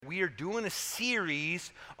we are doing a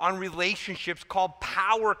series on relationships called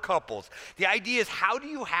Power Couples. The idea is, how do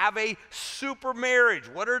you have a super marriage?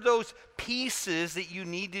 What are those pieces that you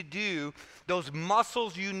need to do, those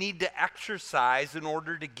muscles you need to exercise in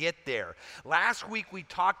order to get there? Last week we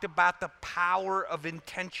talked about the power of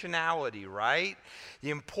intentionality, right? The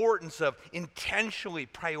importance of intentionally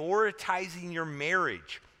prioritizing your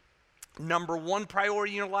marriage. Number one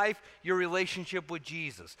priority in your life, your relationship with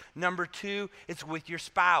Jesus. Number two, it's with your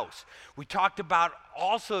spouse. We talked about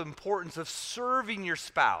also the importance of serving your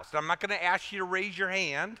spouse. Now, I'm not going to ask you to raise your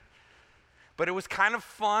hand, but it was kind of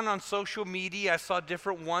fun on social media. I saw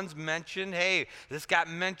different ones mentioned. Hey, this got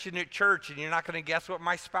mentioned at church, and you're not going to guess what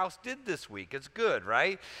my spouse did this week. It's good,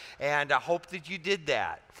 right? And I hope that you did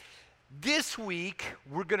that. This week,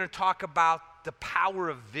 we're going to talk about the power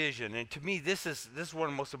of vision. And to me, this is one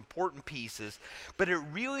of the most important pieces. But it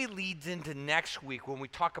really leads into next week when we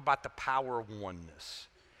talk about the power of oneness.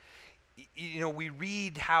 You know, we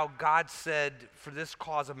read how God said, for this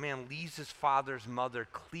cause a man leaves his father, his mother,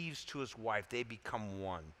 cleaves to his wife. They become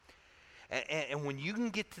one. And when you can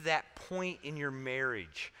get to that point in your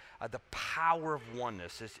marriage, the power of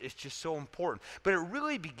oneness is just so important. But it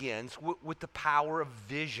really begins with the power of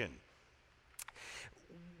vision.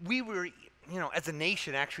 We were, as a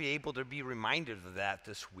nation, actually able to be reminded of that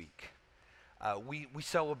this week. We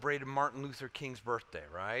celebrated Martin Luther King's birthday,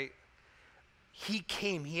 right? He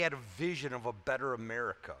came, he had a vision of a better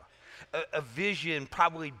America. A vision,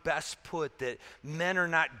 probably best put, that men are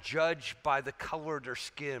not judged by the color of their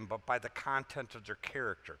skin, but by the content of their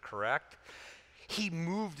character, correct? He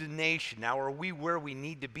moved the nation. Now, are we where we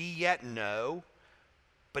need to be yet? No.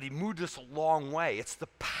 But he moved us a long way. It's the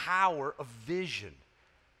power of vision.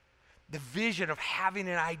 The vision of having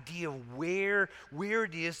an idea of where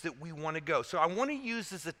it is that we want to go. So I want to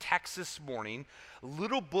use as a text this morning a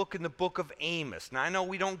little book in the book of Amos. Now I know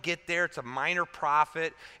we don't get there. It's a minor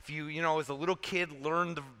prophet. If you as a little kid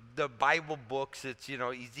learned the Bible books, it's,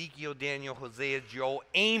 Ezekiel, Daniel, Hosea, Joel,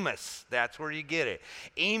 Amos. That's where you get it.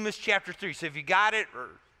 Amos chapter 3. So if you got it, or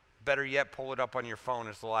better yet, pull it up on your phone.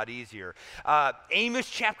 It's a lot easier. Amos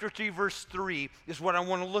chapter 3 verse 3 is what I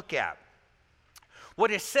want to look at. What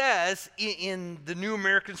it says in the New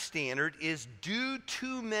American Standard is, do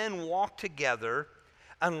two men walk together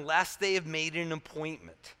unless they have made an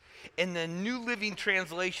appointment? In the New Living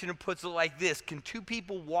Translation, it puts it like this: can two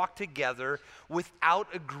people walk together without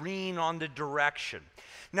agreeing on the direction?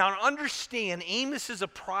 Now, understand, Amos is a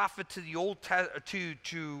prophet to the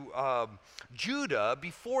Judah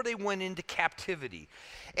before they went into captivity.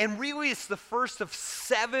 And really, it's the first of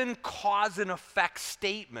 7 cause and effect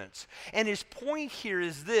statements. And his point here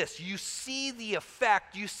is this: you see the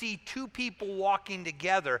effect, you see two people walking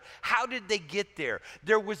together. How did they get there?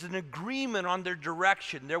 There was an agreement on their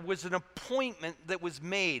direction. There was an appointment that was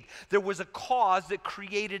made. There was a cause that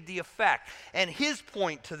created the effect. And his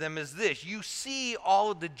point to them is this: you see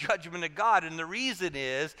all of the judgment of God, and the reason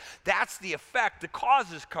is that's the effect. The cause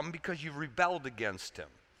has come because you've rebelled against him.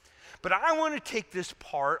 But I want to take this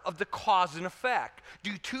part of the cause and effect.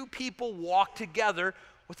 Do two people walk together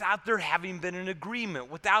without there having been an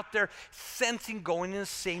agreement, without their sensing going in the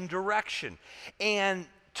same direction? And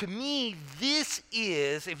to me, this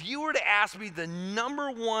is, if you were to ask me the number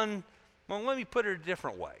one, well, let me put it a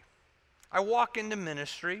different way. I walk into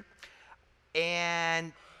ministry,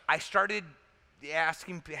 and I started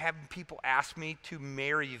having people ask me to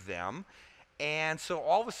marry them. And so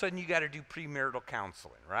all of a sudden, you got to do premarital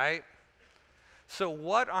counseling, right? So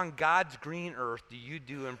what on God's green earth do you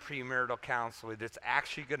do in premarital counseling that's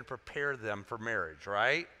actually going to prepare them for marriage,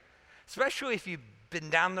 right? Especially if you've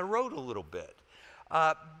been down the road a little bit.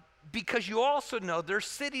 Because you also know they're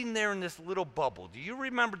sitting there in this little bubble. Do you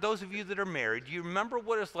remember, those of you that are married, do you remember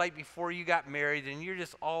what it's like before you got married and you're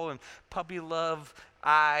just all in puppy love?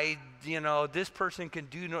 This person can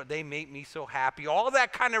do, they make me so happy. All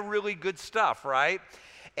that kind of really good stuff, right?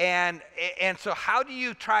 And so how do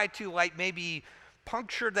you try to maybe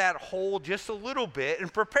puncture that hole just a little bit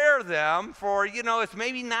and prepare them for, it's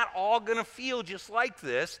maybe not all going to feel just like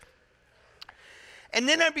this. And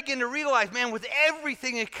then I begin to realize, man, with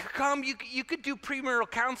everything that could come, you could do premarital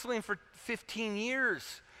counseling for 15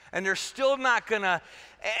 years, and they're still not going to.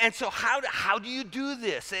 And so how do you do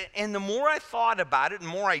this? And the more I thought about it, the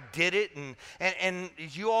more I did it. And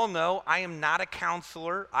as you all know, I am not a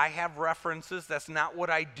counselor. I have references. That's not what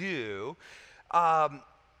I do.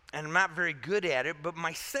 And I'm not very good at it, but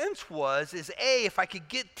my sense is if I could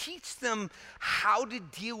teach them how to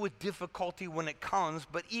deal with difficulty when it comes,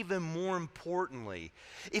 but even more importantly,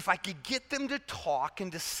 if I could get them to talk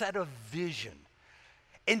and to set a vision.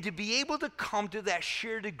 And to be able to come to that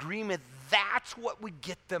shared agreement, that's what would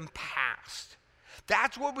get them past.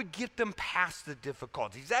 That's what would get them past the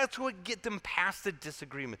difficulties. That's what would get them past the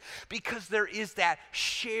disagreement. Because there is that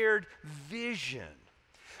shared vision.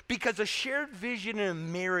 Because a shared vision in a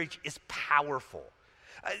marriage is powerful.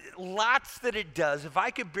 Lots that it does. If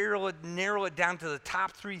I could narrow it down to the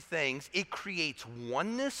top three things, it creates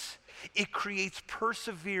oneness, it creates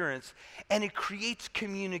perseverance, and it creates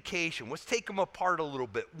communication. Let's take them apart a little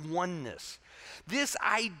bit. Oneness. This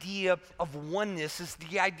idea of oneness is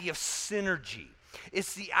the idea of synergy.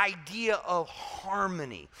 It's the idea of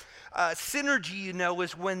harmony. Synergy, you know,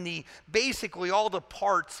 is when basically all the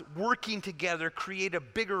parts working together create a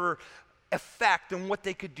bigger effect than what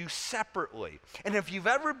they could do separately. And if you've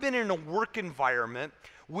ever been in a work environment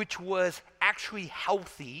which was actually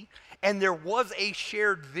healthy, and there was a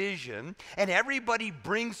shared vision, and everybody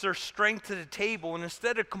brings their strength to the table, and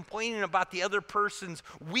instead of complaining about the other person's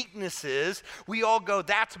weaknesses, we all go,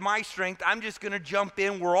 that's my strength, I'm just going to jump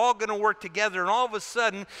in, we're all going to work together, and all of a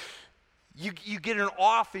sudden, you get an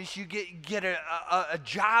office, you get a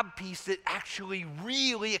job piece that actually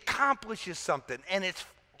really accomplishes something, and it's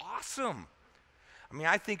awesome. I mean,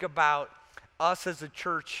 I think about us as a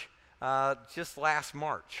church just last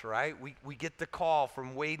March, right? We get the call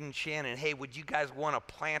from Wade and Shannon, hey, would you guys want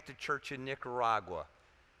to plant a church in Nicaragua?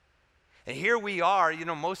 And here we are, you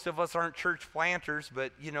know, most of us aren't church planters,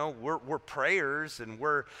 but, you know, we're prayers and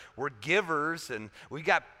we're givers, and we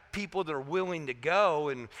got people that are willing to go,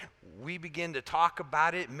 and we begin to talk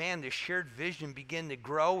about it. Man, the shared vision began to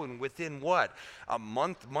grow, and within what? A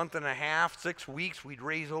month and a half, 6 weeks, we'd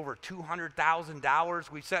raised over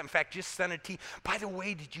 $200,000. In fact, just sent a team. By the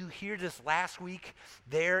way, did you hear this last week?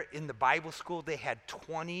 There in the Bible school, they had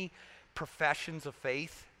 20 professions of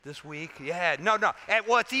faith this week. Yeah, no. And,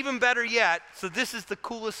 well, it's even better yet. So this is the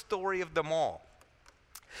coolest story of them all.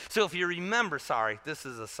 So if you remember, sorry, this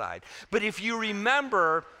is a side, but if you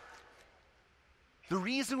remember, the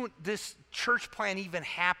reason this church plan even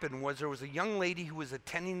happened was there was a young lady who was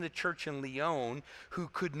attending the church in Lyon who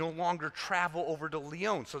could no longer travel over to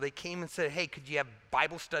Lyon. So they came and said, hey, could you have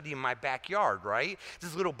Bible study in my backyard, right?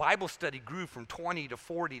 This little Bible study grew from 20 to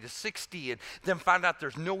 40 to 60, and then found out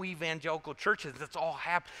there's no evangelical churches. That's all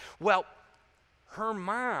happened. Well, her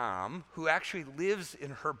mom, who actually lives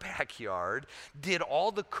in her backyard, did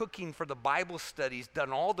all the cooking for the Bible studies,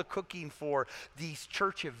 done all the cooking for these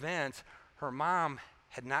church events. Her mom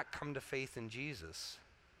had not come to faith in Jesus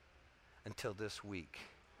until this week.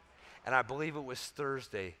 And I believe it was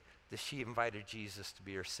Thursday that she invited Jesus to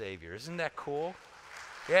be her Savior. Isn't that cool?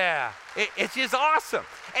 Yeah, it's just awesome.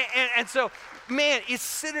 And so, man,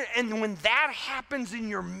 and when that happens in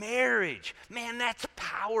your marriage, man, that's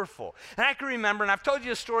powerful. And I can remember, and I've told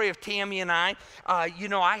you the story of Tammy and I. You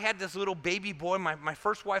know, I had this little baby boy. My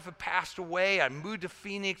first wife had passed away. I moved to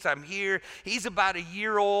Phoenix. I'm here. He's about a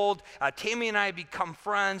year old. Tammy and I have become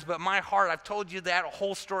friends, but my heart, I've told you that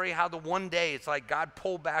whole story, how the one day it's like God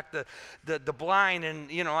pulled back the blind,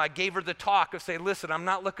 and, you know, I gave her the talk of say, listen, I'm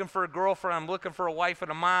not looking for a girlfriend. I'm looking for a wife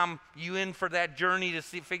and a mom. You in for that journey to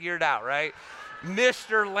figure it out, right?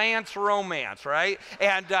 Mr. Lance Romance, right?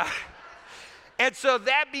 And so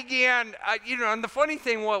that began, you know, and the funny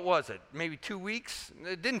thing, what was it? Maybe 2 weeks?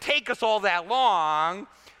 It didn't take us all that long,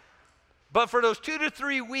 but for those 2 to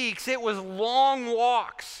 3 weeks, it was long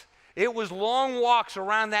walks. It was long walks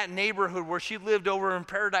around that neighborhood where she lived over in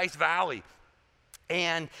Paradise Valley.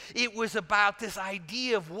 And it was about this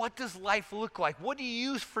idea of what does life look like? What do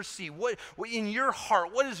you foresee? What in your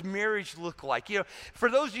heart, what does marriage look like? You know, for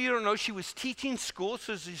those of you who don't know, she was teaching school,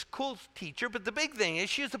 so she's a cool teacher, but the big thing is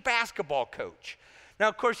she was a basketball coach. Now,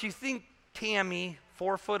 of course, you think Tammy,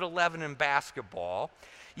 4'11" in basketball,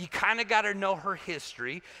 you kind of got to know her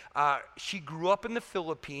history. She grew up in the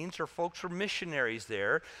Philippines. Her folks were missionaries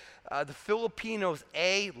there. The Filipinos,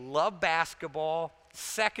 love basketball.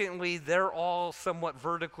 Secondly, they're all somewhat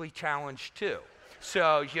vertically challenged too.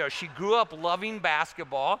 So, you know, she grew up loving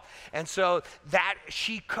basketball, and so that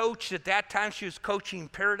she coached at that time. She was coaching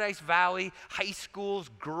Paradise Valley High School's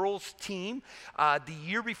girls team. The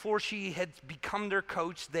year before she had become their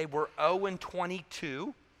coach, they were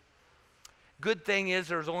 0-22. Good thing is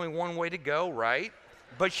there's only one way to go, right?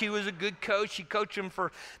 But she was a good coach. She coached them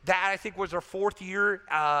for that, I think, was her 4th year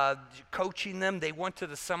coaching them. They went to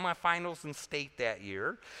the semifinals in state that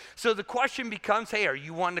year. So the question becomes, hey, are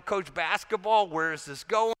you wanting to coach basketball? Where is this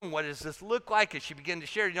going? What does this look like? As she began to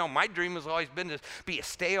share, you know, my dream has always been to be a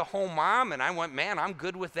stay-at-home mom. And I went, man, I'm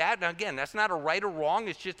good with that. Now, again, that's not a right or wrong.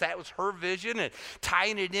 It's just that was her vision and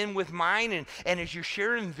tying it in with mine. And as you're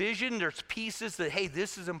sharing vision, there's pieces that, hey,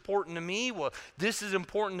 this is important to me. Well, this is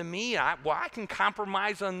important to me. I can compromise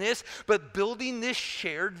compromise on this, but building this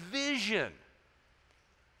shared vision.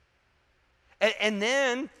 And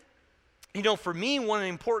then, you know, for me, one of the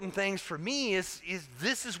important things for me is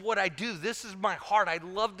this is what I do. This is my heart. I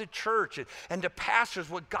love the church and the pastors,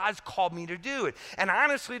 what God's called me to do. And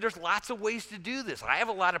honestly, there's lots of ways to do this. I have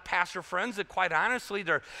a lot of pastor friends that quite honestly,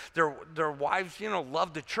 their wives, you know,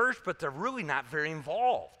 love the church, but they're really not very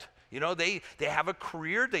involved. You know, they have a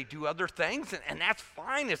career, they do other things, and that's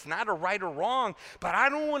fine. It's not a right or wrong, but I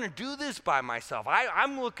don't want to do this by myself. I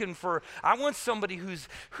want somebody who's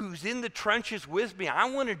in the trenches with me. I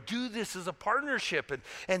want to do this as a partnership,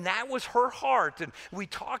 and that was her heart, and we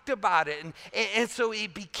talked about it, and so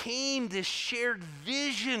it became this shared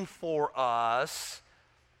vision for us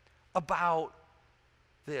about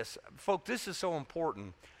this. Folks, this is so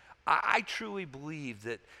important. I truly believe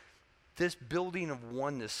that this building of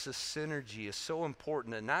oneness, this synergy is so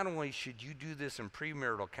important that not only should you do this in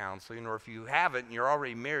premarital counseling, or if you haven't and you're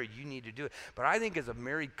already married, you need to do it. But I think as a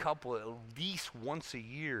married couple, at least once a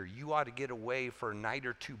year, you ought to get away for a night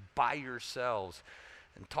or two by yourselves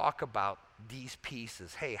and talk about these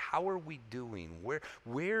pieces. Hey, how are we doing?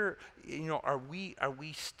 Where you know, are we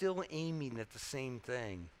still aiming at the same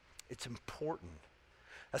thing? It's important.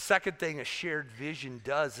 A second thing a shared vision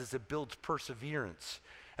does is it builds perseverance.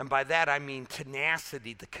 And by that I mean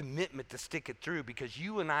tenacity, the commitment to stick it through, because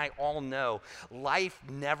you and I all know life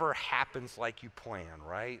never happens like you plan,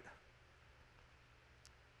 right?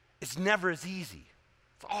 It's never as easy.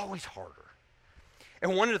 It's always harder.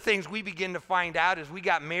 And one of the things we begin to find out is we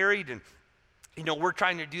got married, and you know, we're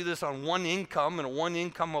trying to do this on one income, and one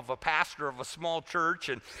income of a pastor of a small church,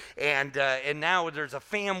 and now there's a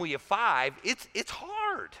family of 5. It's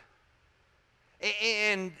hard.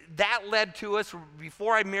 And that led to us,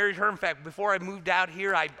 before I married her, in fact, before I moved out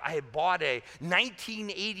here, I had bought a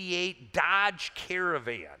 1988 Dodge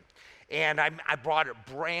Caravan. And I brought it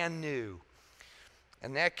brand new.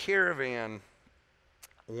 And that Caravan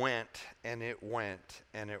went, and it went,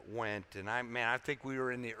 and it went. And I think we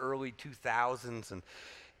were in the early 2000s, and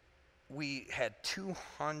we had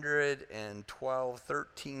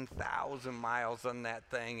 13,000 miles on that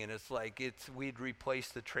thing, and it's like we'd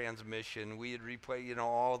replaced the transmission, we had replaced, you know,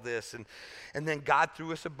 all this, and then God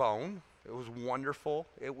threw us a bone. It was wonderful.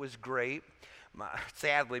 It was great.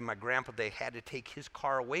 Sadly, my grandpa, they had to take his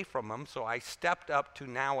car away from him, so I stepped up to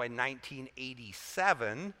now a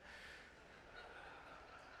 1987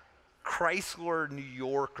 Chrysler New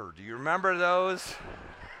Yorker. Do you remember those?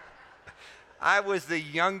 I was the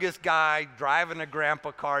youngest guy driving a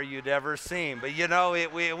grandpa car you'd ever seen. But you know,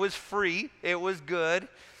 it was free. It was good.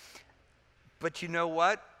 But you know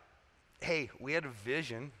what? Hey, we had a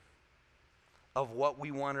vision of what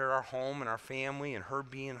we wanted our home and our family and her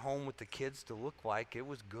being home with the kids to look like. It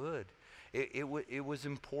was good. It was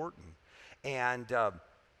important. And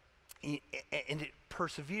it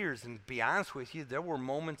perseveres. And to be honest with you, there were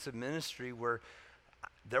moments of ministry where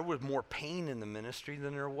there was more pain in the ministry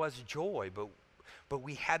than there was joy, but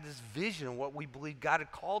we had this vision of what we believed God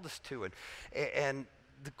had called us to. And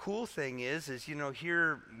the cool thing is you know,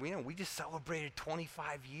 here, you know, we just celebrated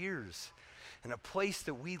 25 years in a place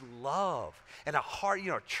that we love, and a heart,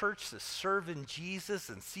 you know, a church that's serving Jesus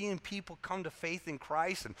and seeing people come to faith in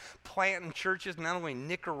Christ, and planting churches not only in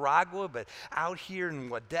Nicaragua but out here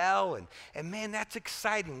in Waddell, and man, that's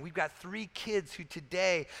exciting. We've got 3 kids who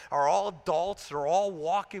today are all adults. They're all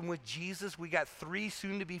walking with Jesus. We got 3,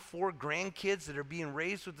 soon to be 4 grandkids that are being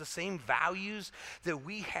raised with the same values that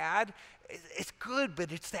we had. It's good,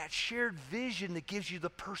 but it's that shared vision that gives you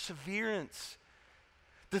the perseverance.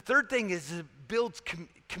 The third thing is it builds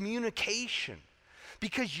communication,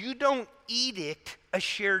 because you don't edict a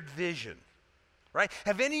shared vision, right?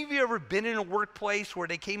 Have any of you ever been in a workplace where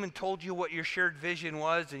they came and told you what your shared vision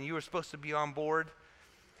was and you were supposed to be on board?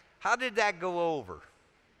 How did that go over?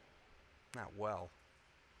 Not well.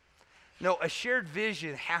 No, a shared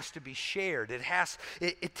vision has to be shared.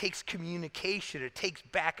 It takes communication. It takes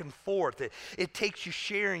back and forth. It takes you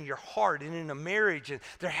sharing your heart. And in a marriage,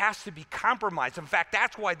 there has to be compromise. In fact,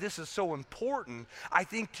 that's why this is so important, I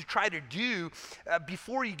think, to try to do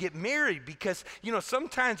before you get married. Because, you know,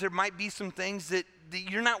 sometimes there might be some things that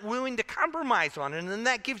you're not willing to compromise on. And then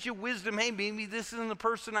that gives you wisdom. Hey, maybe this isn't the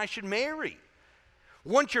person I should marry.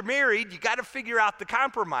 Once you're married, you got to figure out the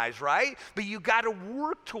compromise, right? But you got to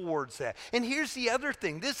work towards that. And here's the other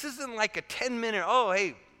thing. This isn't like a 10-minute, oh,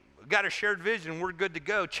 hey, we got a shared vision, we're good to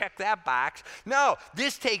go, check that box. No,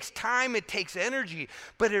 this takes time, it takes energy,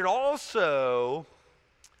 but it also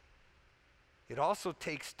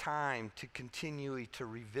takes time to continually to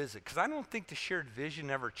revisit, because I don't think the shared vision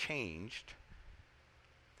ever changed.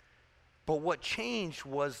 But what changed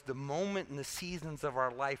was the moment and the seasons of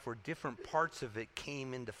our life where different parts of it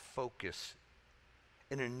came into focus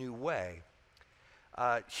in a new way.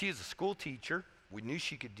 She is a school teacher. We knew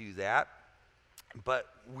she could do that. But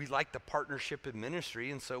we liked the partnership in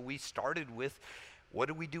ministry, and so we started with, what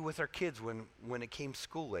do we do with our kids when it came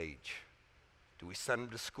school age? Do we send them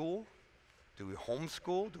to school? Do we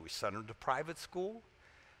homeschool? Do we send them to private school?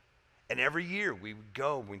 And every year we would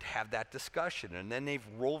go and we'd have that discussion. And then they've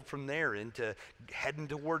rolled from there into heading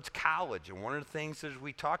towards college. And one of the things as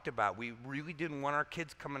we talked about, we really didn't want our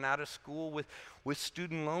kids coming out of school with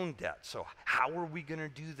student loan debt. So how are we going to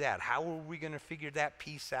do that? How are we going to figure that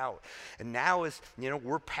piece out? And now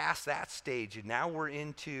we're past that stage. And now we're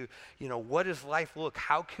into, what does life look?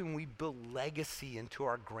 How can we build legacy into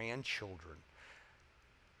our grandchildren?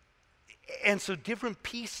 And so different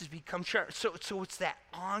pieces become sharp. So it's that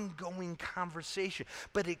ongoing conversation,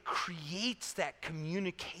 but it creates that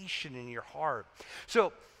communication in your heart.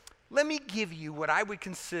 So let me give you what I would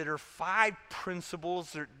consider 5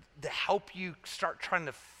 principles to help you start trying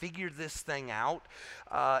to figure this thing out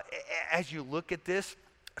as you look at this.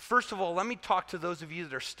 First of all, let me talk to those of you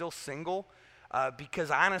that are still single.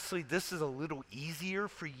 Because honestly, this is a little easier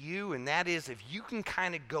for you, and that is if you can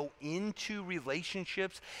kind of go into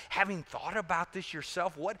relationships having thought about this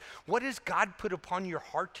yourself. What has God put upon your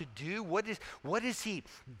heart to do? What has He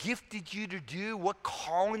gifted you to do? What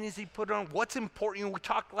calling has He put on? What's important? We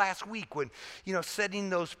talked last week when, setting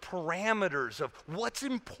those parameters of what's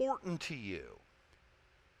important to you.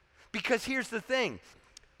 Because here's the thing.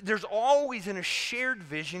 There's always in a shared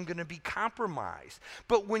vision going to be compromise.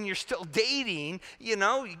 But when you're still dating,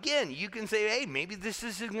 again, you can say, hey, maybe this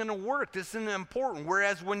isn't going to work. This isn't important.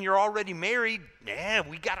 Whereas when you're already married,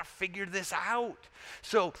 we got to figure this out.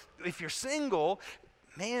 So if you're single,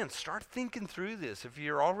 start thinking through this. If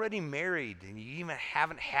you're already married and you even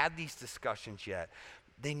haven't had these discussions yet,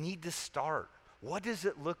 they need to start. What does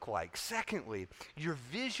it look like? Secondly, your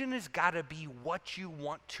vision has got to be what you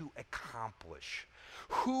want to accomplish.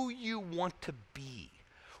 Who you want to be.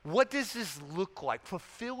 What does this look like?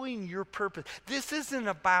 Fulfilling your purpose. This isn't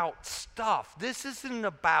about stuff. This isn't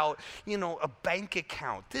about, a bank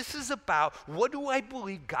account. This is about what do I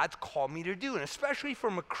believe God's called me to do? And especially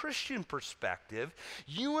from a Christian perspective,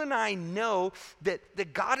 you and I know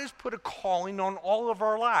that God has put a calling on all of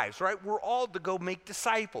our lives, right? We're all to go make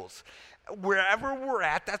disciples. Wherever we're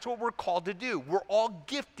at, that's what we're called to do. We're all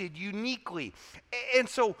gifted uniquely. And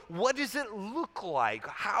so what does it look like?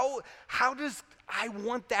 How does I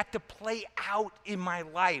want that to play out in my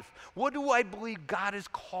life? What do I believe God has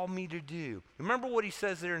called me to do? Remember what He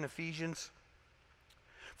says there in Ephesians?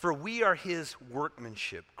 For we are His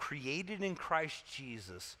workmanship, created in Christ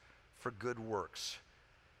Jesus for good works,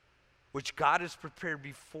 which God has prepared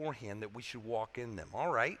beforehand that we should walk in them.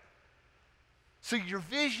 All right. So your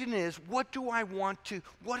vision is, what do I want to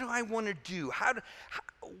do?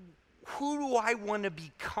 Who do I want to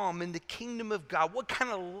become in the kingdom of God? What kind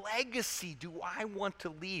of legacy do I want to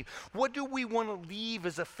leave? What do we want to leave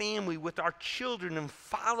as a family with our children and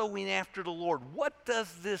following after the Lord? What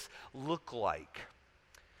does this look like?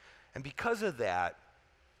 And because of that,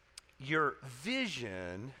 your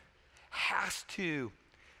vision has to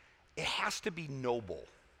be noble.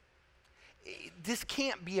 This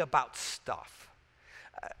can't be about stuff.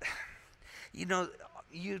 You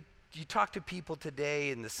talk to people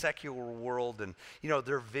today in the secular world and,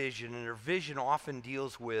 their vision often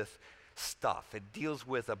deals with stuff. It deals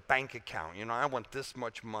with a bank account. I want this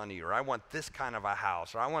much money, or I want this kind of a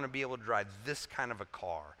house, or I want to be able to drive this kind of a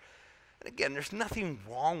car. And again, there's nothing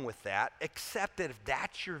wrong with that, except that if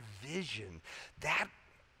that's your vision,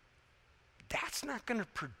 that's not going to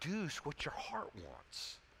produce what your heart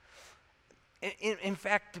wants. In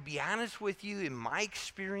fact, to be honest with you, in my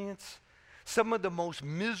experience, some of the most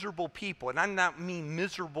miserable people, and I not mean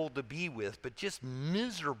miserable to be with, but just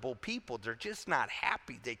miserable people, they're just not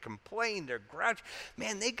happy. They complain, they're grouchy.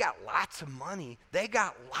 Man, they got lots of money. They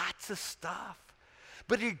got lots of stuff.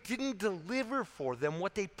 But it didn't deliver for them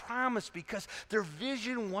what they promised because their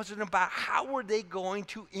vision wasn't about how were they going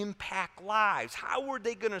to impact lives? How were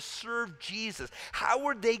they going to serve Jesus? How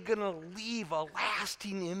were they going to leave a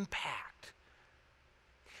lasting impact?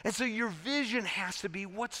 And so your vision has to be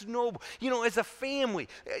what's noble. As a family,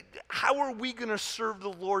 how are we going to serve the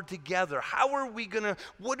Lord together?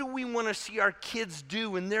 What do we want to see our kids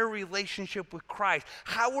do in their relationship with Christ?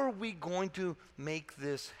 How are we going to make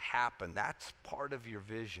this happen? That's part of your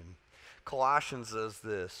vision. Colossians says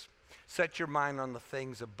this, set your mind on the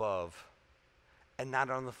things above and not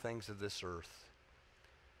on the things of this earth.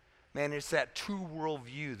 Man, it's that true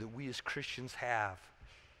worldview that we as Christians have.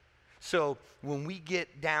 So when we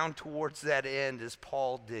get down towards that end, as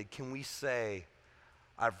Paul did, can we say,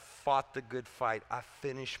 I've fought the good fight, I've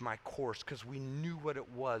finished my course, because we knew what it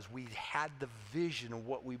was. We had the vision of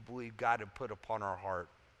what we believe God had put upon our heart.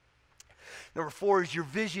 Number 4 is your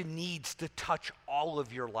vision needs to touch all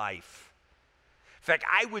of your life. In fact,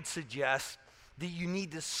 I would suggest that you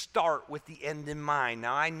need to start with the end in mind.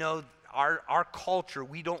 Now, I know our culture,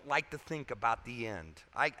 we don't like to think about the end.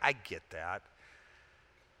 I get that.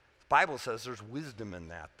 The Bible says there's wisdom in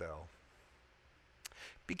that, though.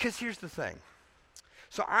 Because here's the thing.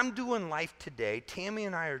 So I'm doing life today, Tammy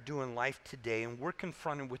and I are doing life today, and we're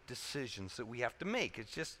confronted with decisions that we have to make.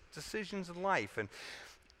 It's just decisions in life. And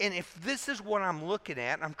if this is what I'm looking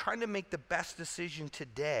at, and I'm trying to make the best decision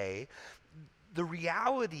today, the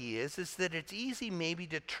reality is that it's easy maybe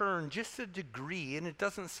to turn just a degree, and it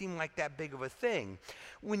doesn't seem like that big of a thing.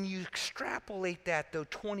 When you extrapolate that, though,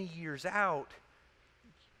 20 years out,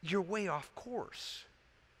 you're way off course.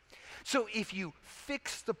 So if you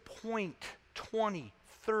fix the point 20,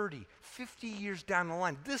 30, 50 years down the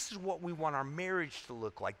line, this is what we want our marriage to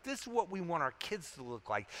look like. This is what we want our kids to look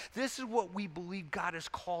like. This is what we believe God has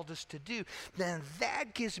called us to do. Then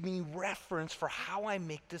that gives me reference for how I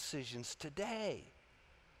make decisions today.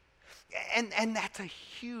 And that's a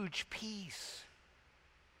huge piece.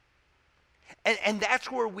 And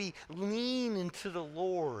that's where we lean into the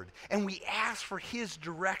Lord and we ask for his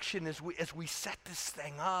direction as we set this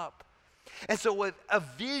thing up. And so a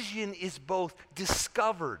vision is both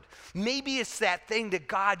discovered. Maybe it's that thing that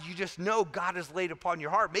God, you just know God has laid upon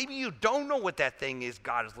your heart. Maybe you don't know what that thing is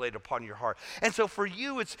God has laid upon your heart. And so for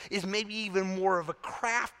you, it's maybe even more of a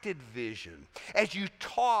crafted vision. As you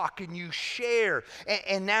talk and you share,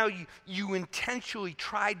 and now you intentionally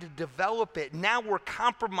try to develop it. Now we're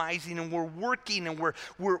compromising and we're working and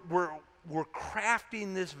we're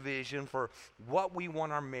crafting this vision for what we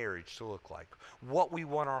want our marriage to look like, what we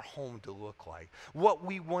want our home to look like, what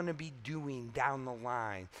we want to be doing down the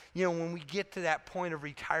line. You know, when we get to that point of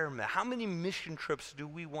retirement, how many mission trips do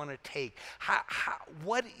we want to take?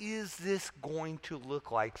 What is this going to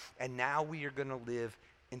look like? And now we are going to live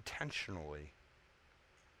intentionally.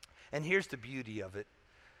 And here's the beauty of it.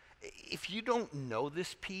 If you don't know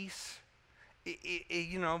this piece,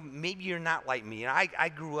 you know, maybe you're not like me. And I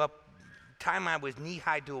grew up, time I was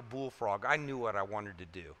knee-high to a bullfrog, I knew what I wanted to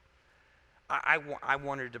do. I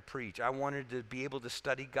wanted to preach. I wanted to be able to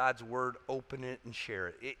study God's word, open it, and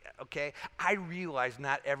share it. Okay? I realize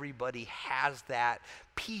not everybody has that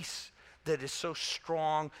piece that is so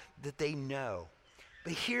strong that they know.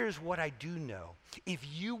 But here's what I do know. If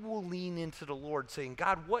you will lean into the Lord saying,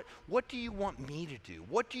 God, what do you want me to do?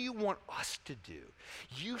 What do you want us to do?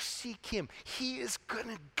 You seek him. He is going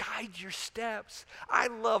to guide your steps. I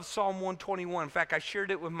love Psalm 121. In fact, I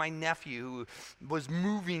shared it with my nephew who was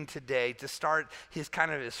moving today to start his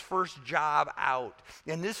first job out.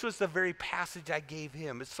 And this was the very passage I gave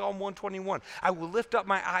him. It's Psalm 121. I will lift up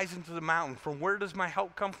my eyes into the mountain. From where does my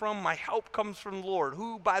help come from? My help comes from the Lord,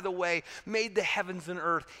 who, by the way, made the heavens and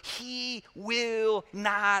earth. He will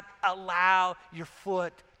not allow your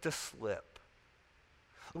foot to slip.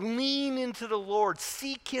 Lean into the Lord.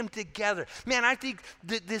 Seek him together. Man, I think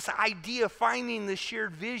that this idea of finding the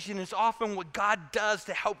shared vision is often what God does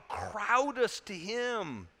to help crowd us to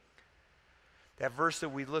him. That verse that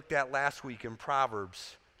we looked at last week in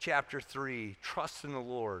Proverbs chapter 3, trust in the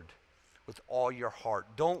Lord with all your heart.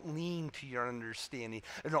 Don't lean to your understanding.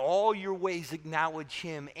 In all your ways acknowledge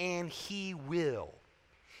him, and he will.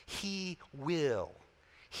 He will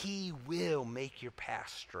make your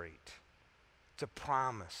path straight. It's a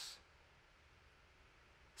promise.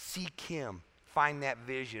 Seek him. Find that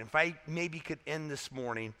vision. If I maybe could end this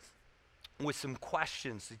morning with some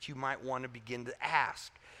questions that you might want to begin to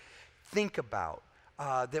ask, think about,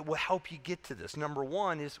 that will help you get to this. Number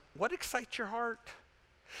one is, what excites your heart?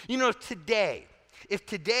 You know, if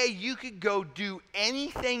today you could go do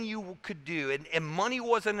anything you could do, and money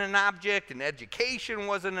wasn't an object, and education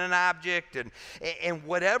wasn't an object, and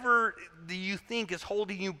whatever you think is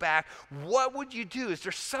holding you back, what would you do? Is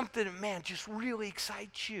there something that, man, just really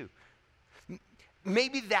excites you?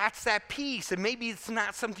 Maybe that's that piece, and maybe it's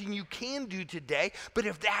not something you can do today, but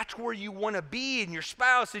if that's where you want to be and your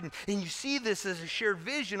spouse, and you see this as a shared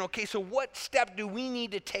vision, okay, so what step do we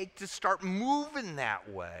need to take to start moving that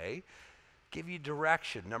way? Give you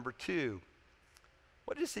direction. Number two,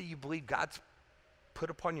 what is it you believe God's put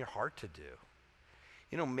upon your heart to do?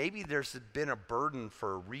 You know, maybe there's been a burden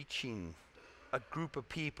for reaching a group of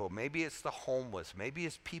people. Maybe it's the homeless. Maybe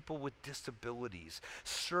it's people with disabilities,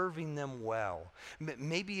 serving them well.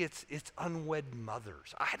 Maybe it's unwed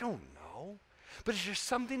mothers. I don't know. But is there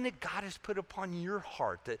something that God has put upon your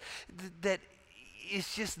heart that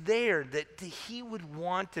is just there that he would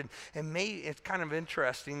want? And it's kind of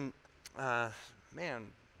interesting,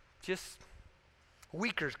 just a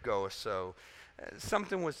week ago or so,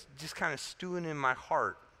 something was just kind of stewing in my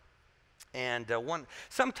heart. And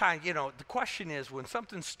sometimes, the question is, when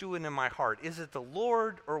something's stewing in my heart, is it the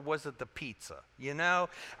Lord or was it the pizza?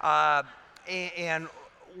 And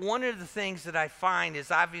one of the things that I find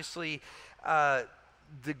is obviously the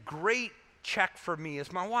great check for me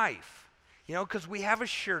is my wife, because we have a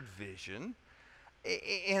shared vision.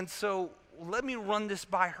 And so let me run this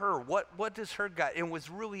by her. What does her got? And it was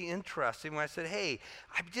really interesting when I said, hey,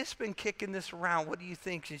 I've just been kicking this around. What do you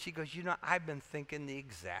think? And she goes, I've been thinking the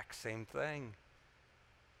exact same thing.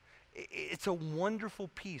 It's a wonderful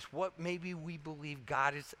piece. What maybe we believe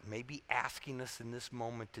God is maybe asking us in this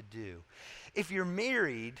moment to do. If you're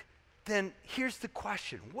married, then here's the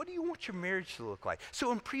question. What do you want your marriage to look like?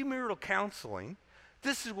 So in premarital counseling,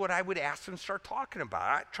 this is what I would ask them to start talking about.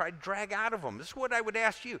 I try to drag out of them. This is what I would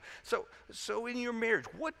ask you. So in your marriage,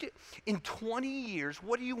 in 20 years,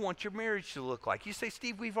 what do you want your marriage to look like? You say,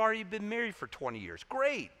 Steve, we've already been married for 20 years.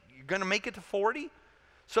 Great. You're going to make it to 40?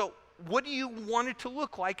 So what do you want it to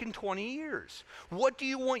look like in 20 years? What do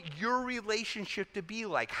you want your relationship to be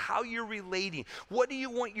like? How you're relating? What do you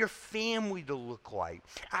want your family to look like?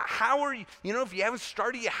 How are you, if you haven't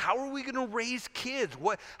started yet, how are we going to raise kids?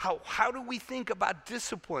 How do we think about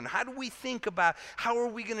discipline? How do we think about how are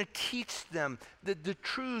we going to teach them the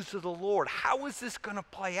truths of the Lord? How is this going to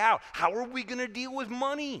play out? How are we going to deal with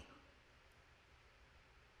money?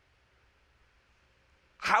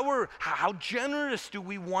 How generous do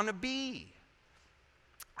we want to be?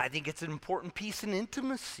 I think it's an important piece in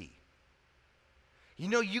intimacy.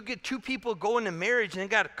 You get two people going to marriage and they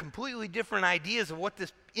got completely different ideas of what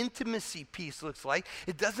this intimacy piece looks like.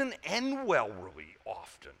 It doesn't end well really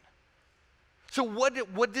often. So what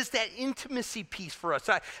is that intimacy piece for us?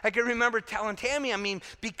 I can remember telling Tammy,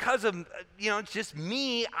 because of, it's just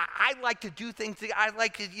me, I like to do things, I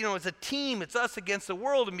like to, as a team, it's us against the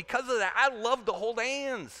world. And because of that, I love to hold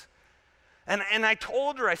hands. And I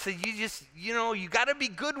told her, I said, you got to be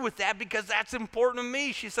good with that because that's important to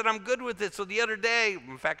me. She said, I'm good with it. So the other day,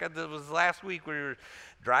 in fact, it was last week, we were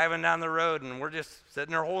driving down the road and we're just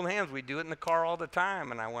sitting there holding hands. We do it in the car all the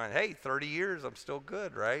time. And I went, hey, 30 years, I'm still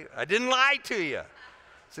good, right? I didn't lie to you.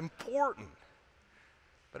 It's important.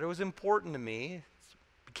 But it was important to me. It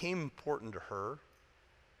became important to her.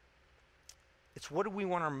 It's what do we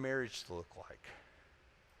want our marriage to look like?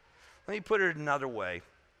 Let me put it another way.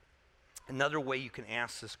 Another way you can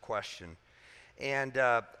ask this question. And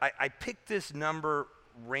I picked this number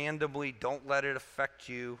randomly. Don't let it affect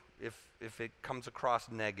you if it comes across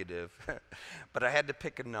negative. But I had to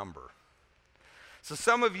pick a number. So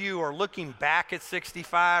some of you are looking back at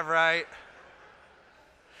 65, right?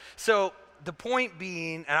 So the point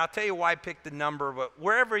being, and I'll tell you why I picked the number, but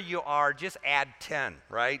wherever you are, just add 10,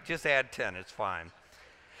 right? Just add 10, it's fine.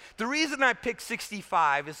 The reason I picked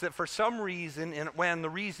 65 is that for some reason, and the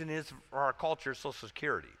reason is for our culture, Social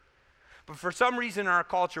Security. But for some reason in our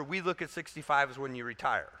culture, we look at 65 as when you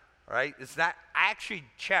retire, right? It's not, I actually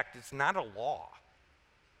checked, it's not a law,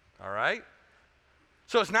 all right?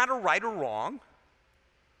 So it's not a right or wrong.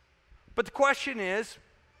 But the question is,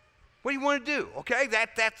 what do you want to do, okay?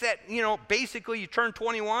 That's basically you turn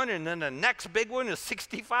 21 and then the next big one is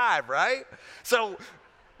 65, right? So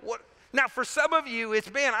what? Now, for some of you,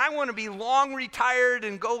 it's, man, I want to be long retired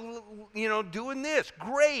and go, doing this.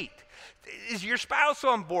 Great. Is your spouse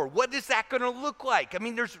on board? What is that going to look like?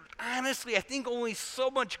 There's honestly, I think only so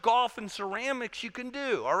much golf and ceramics you can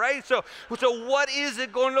do, all right? So what is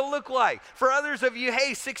it going to look like? For others of you,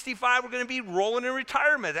 hey, 65, we're going to be rolling in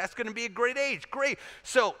retirement. That's going to be a great age. Great.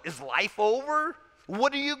 So is life over?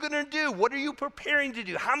 What are you going to do? What are you preparing to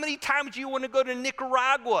do? How many times do you want to go to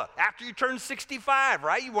Nicaragua after you turn 65,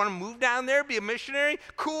 right? You want to move down there, be a missionary?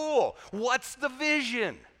 Cool. What's the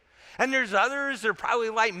vision? And there's others that are probably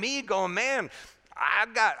like me going, man, I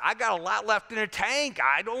got a lot left in the tank.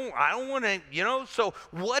 I don't want to, so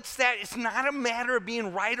what's that? It's not a matter of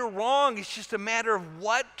being right or wrong. It's just a matter of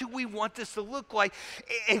what do we want this to look like?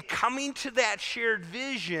 And coming to that shared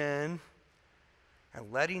vision and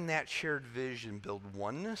letting that shared vision build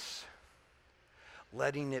oneness,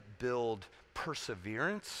 letting it build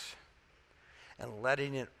perseverance, and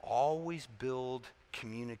letting it always build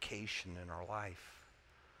communication in our life.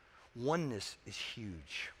 Oneness is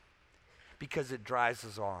huge because it drives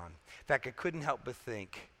us on. In fact, I couldn't help but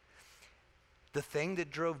think the thing that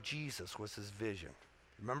drove Jesus was his vision.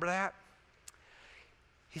 Remember that?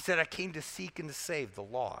 He said, I came to seek and to save the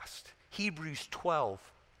lost. Hebrews 12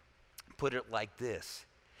 put it like this.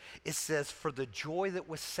 It says, for the joy that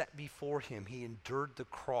was set before him, he endured the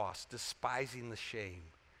cross, despising the shame.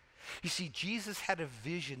 You see, Jesus had a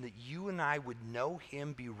vision that you and I would know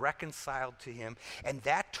him, be reconciled to him, and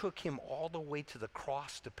that took him all the way to the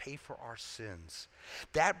cross to pay for our sins.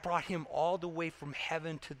 That brought him all the way from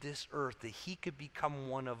heaven to this earth that he could become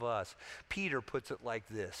one of us. Peter puts it like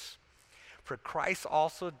this, for Christ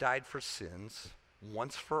also died for sins,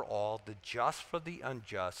 once for all, the just for the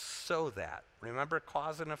unjust, so that, remember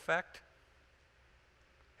cause and effect?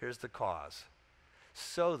 Here's the cause.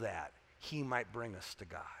 So that he might bring us to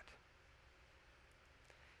God.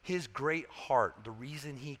 His great heart, the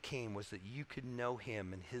reason he came was that you could know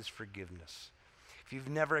him and his forgiveness. If you've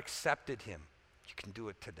never accepted him, you can do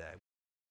it today.